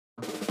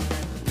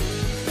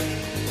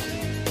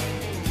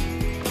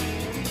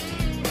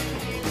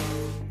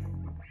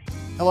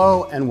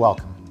Hello and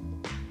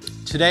welcome.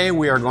 Today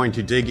we are going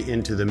to dig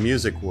into the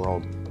music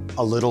world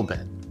a little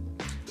bit.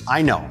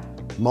 I know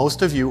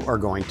most of you are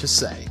going to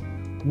say,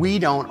 we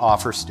don't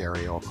offer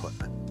stereo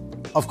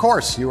equipment. Of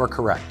course, you are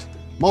correct.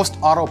 Most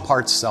auto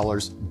parts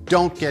sellers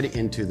don't get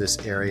into this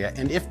area,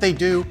 and if they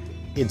do,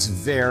 it's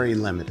very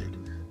limited.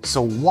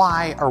 So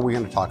why are we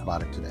going to talk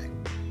about it today?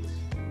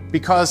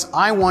 Because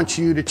I want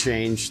you to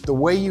change the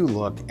way you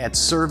look at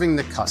serving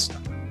the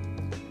customer.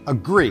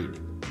 Agreed,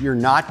 you're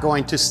not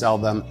going to sell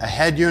them a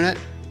head unit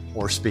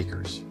or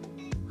speakers.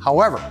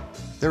 However,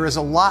 there is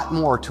a lot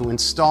more to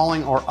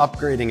installing or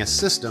upgrading a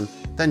system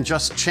than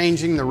just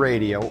changing the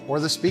radio or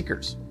the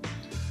speakers.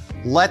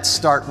 Let's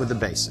start with the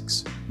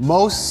basics.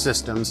 Most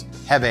systems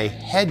have a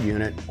head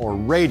unit or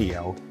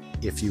radio,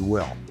 if you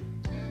will.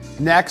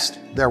 Next,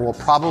 there will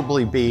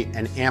probably be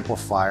an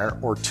amplifier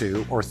or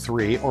two or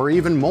three or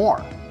even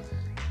more.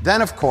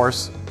 Then, of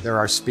course, there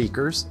are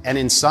speakers and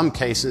in some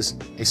cases,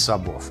 a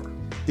subwoofer.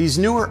 These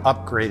newer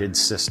upgraded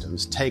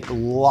systems take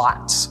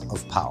lots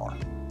of power.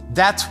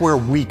 That's where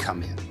we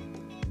come in.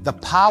 The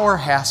power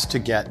has to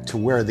get to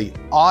where the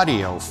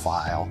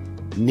audiophile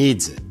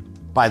needs it.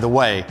 By the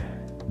way,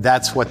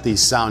 that's what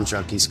these sound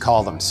junkies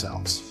call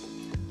themselves.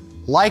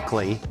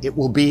 Likely, it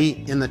will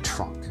be in the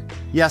trunk.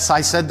 Yes,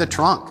 I said the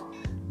trunk.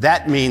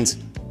 That means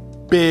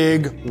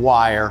big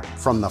wire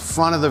from the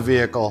front of the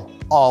vehicle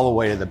all the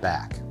way to the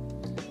back.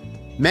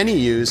 Many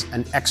use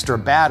an extra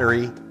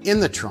battery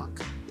in the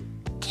trunk.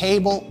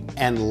 Cable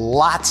and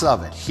lots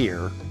of it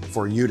here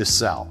for you to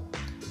sell.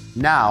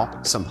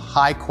 Now, some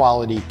high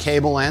quality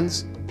cable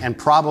ends and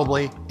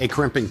probably a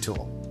crimping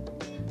tool.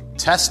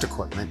 Test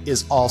equipment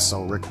is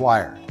also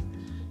required.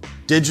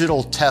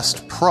 Digital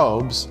test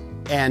probes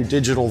and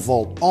digital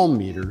volt ohm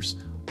meters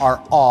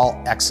are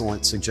all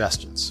excellent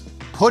suggestions.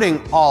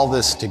 Putting all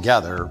this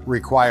together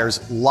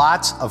requires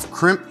lots of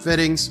crimp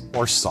fittings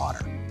or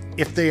solder.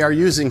 If they are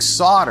using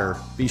solder,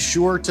 be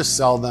sure to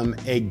sell them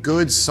a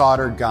good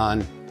solder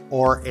gun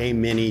or a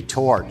mini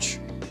torch.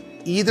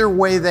 Either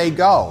way they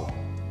go,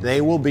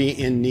 they will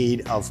be in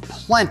need of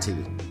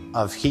plenty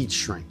of heat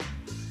shrink.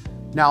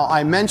 Now,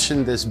 I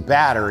mentioned this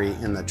battery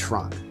in the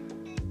trunk.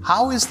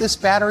 How is this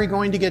battery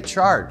going to get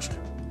charged?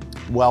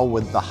 Well,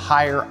 with the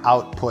higher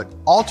output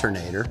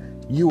alternator,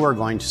 you are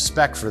going to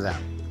spec for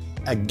them.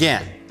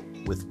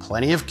 Again, with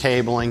plenty of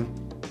cabling,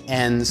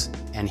 ends,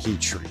 and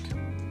heat shrink.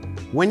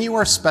 When you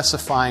are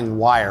specifying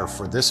wire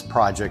for this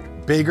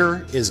project,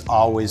 bigger is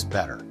always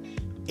better.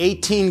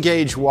 18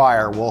 gauge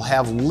wire will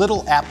have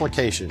little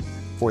application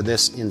for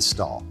this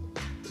install.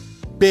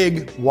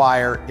 Big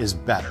wire is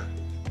better.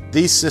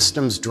 These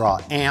systems draw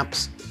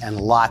amps and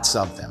lots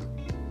of them.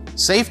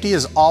 Safety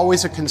is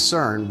always a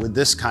concern with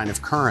this kind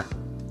of current.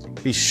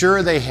 Be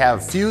sure they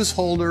have fuse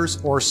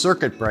holders or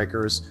circuit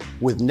breakers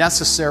with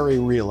necessary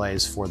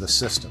relays for the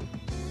system.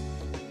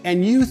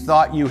 And you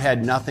thought you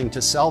had nothing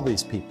to sell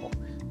these people.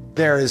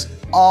 There is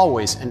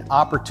always an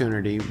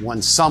opportunity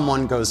when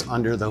someone goes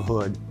under the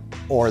hood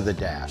or the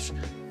dash.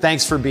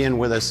 Thanks for being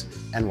with us,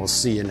 and we'll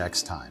see you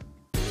next time.